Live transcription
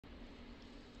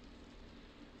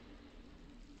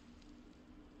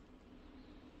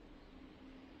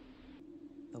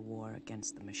war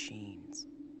against the machines.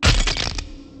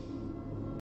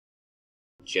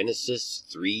 Genesis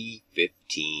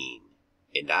 3:15.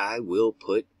 And I will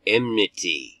put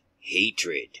enmity,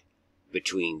 hatred,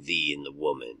 between thee and the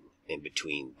woman, and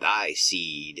between thy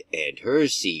seed and her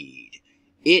seed.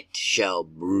 It shall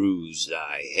bruise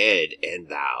thy head, and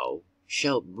thou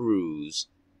shalt bruise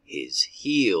his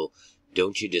heel.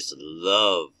 Don't you just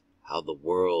love how the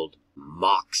world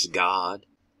mocks God?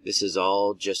 This is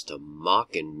all just to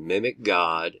mock and mimic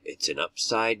God. It's an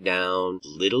upside-down,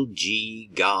 little g,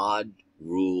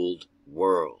 God-ruled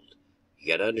world. You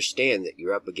gotta understand that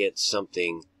you're up against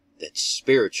something that's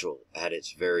spiritual at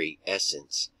its very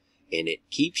essence, and it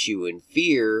keeps you in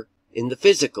fear in the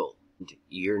physical.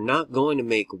 You're not going to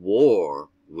make war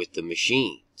with the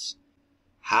machines.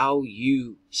 How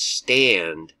you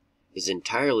stand is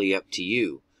entirely up to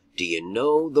you. Do you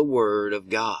know the Word of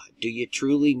God? Do you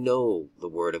truly know the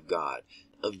Word of God,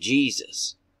 of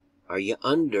Jesus? Are you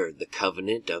under the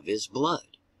covenant of His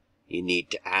blood? You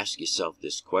need to ask yourself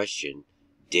this question,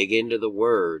 dig into the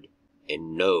Word,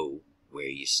 and know where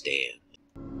you stand.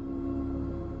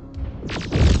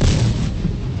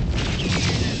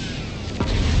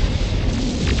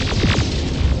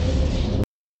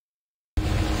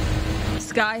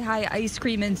 Sky High ice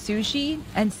cream and sushi,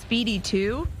 and Speedy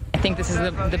too. I think this is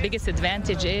the biggest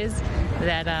advantage is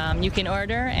that you can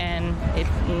order, and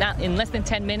not in less than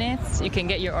 10 minutes you can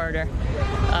get your order.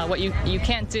 What you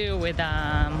can't do with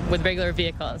regular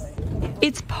vehicles.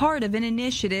 It's part of an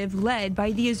initiative led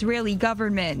by the Israeli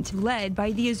government,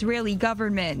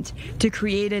 to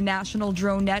create a national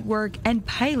drone network and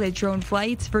pilot drone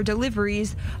flights for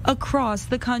deliveries across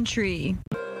the country.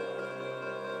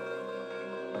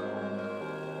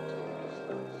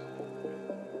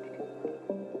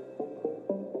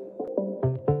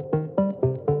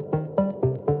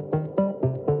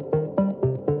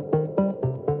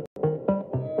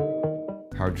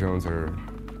 How drones are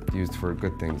used for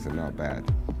good things and not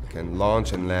bad. Can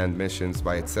launch and land missions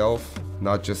by itself,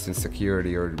 not just in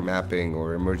security or mapping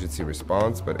or emergency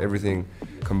response, but everything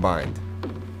combined.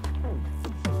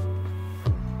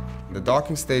 The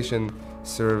docking station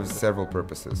serves several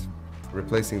purposes,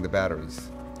 replacing the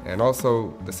batteries and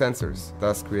also the sensors,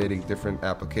 thus creating different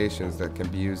applications that can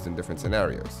be used in different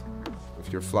scenarios.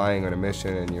 If you're flying on a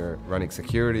mission and you're running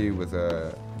security with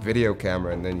a video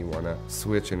camera and then you want to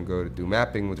switch and go to do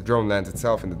mapping, with the drone lands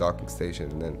itself in the docking station,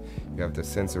 and then you have the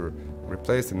sensor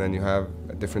replaced, and then you have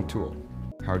a different tool.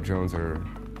 How drones are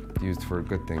used for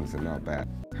good things and not bad.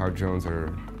 How drones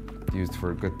are used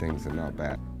for good things and not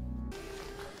bad.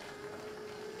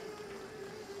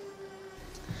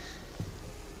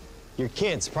 Your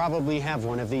kids probably have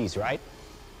one of these, right?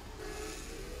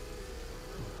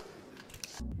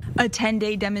 A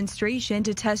 10-day demonstration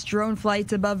to test drone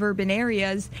flights above urban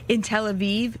areas in Tel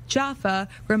Aviv, Jaffa,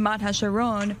 Ramat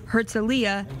HaSharon,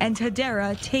 Herzliya, and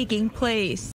Hadera taking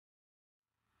place.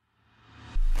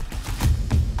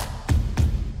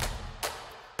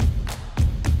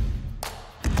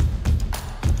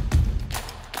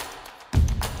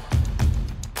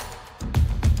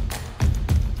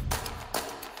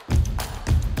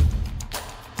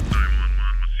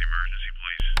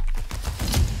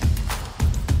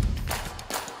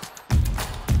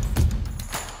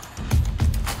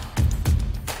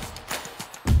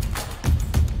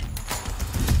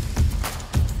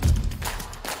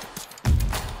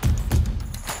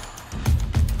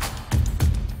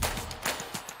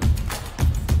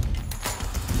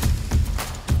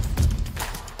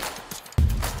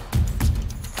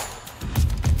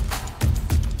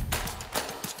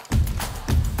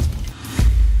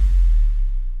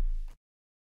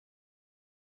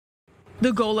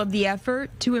 The goal of the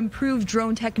effort, to improve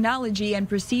drone technology and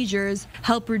procedures,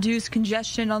 help reduce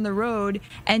congestion on the road,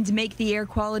 and make the air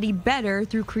quality better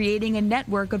through creating a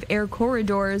network of air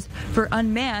corridors for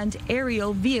unmanned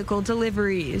aerial vehicle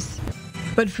deliveries.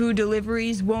 But food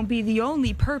deliveries won't be the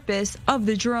only purpose of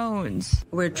the drones.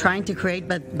 We're trying to create,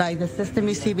 but by the system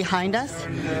you see behind us,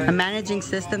 a managing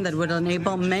system that would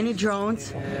enable many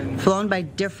drones flown by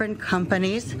different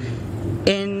companies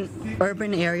in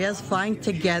urban areas, flying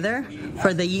together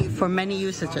for many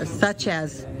usages, such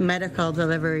as medical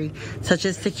delivery, such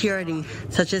as security.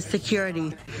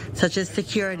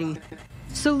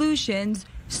 Solutions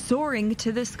soaring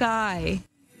to the sky.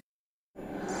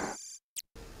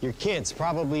 Your kids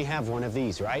probably have one of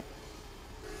these, right?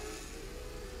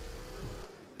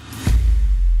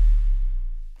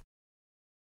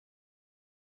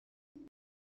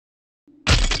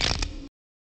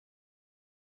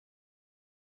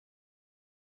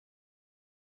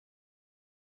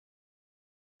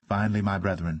 Finally, my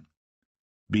brethren,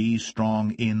 be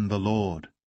strong in the Lord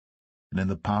and in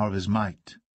the power of his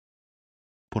might.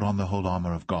 Put on the whole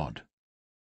armour of God,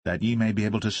 that ye may be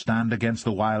able to stand against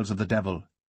the wiles of the devil.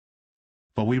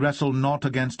 For we wrestle not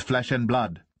against flesh and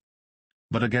blood,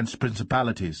 but against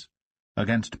principalities,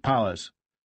 against powers,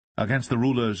 against the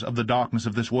rulers of the darkness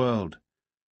of this world,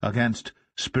 against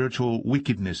spiritual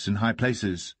wickedness in high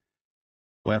places.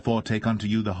 Wherefore take unto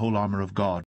you the whole armour of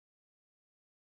God,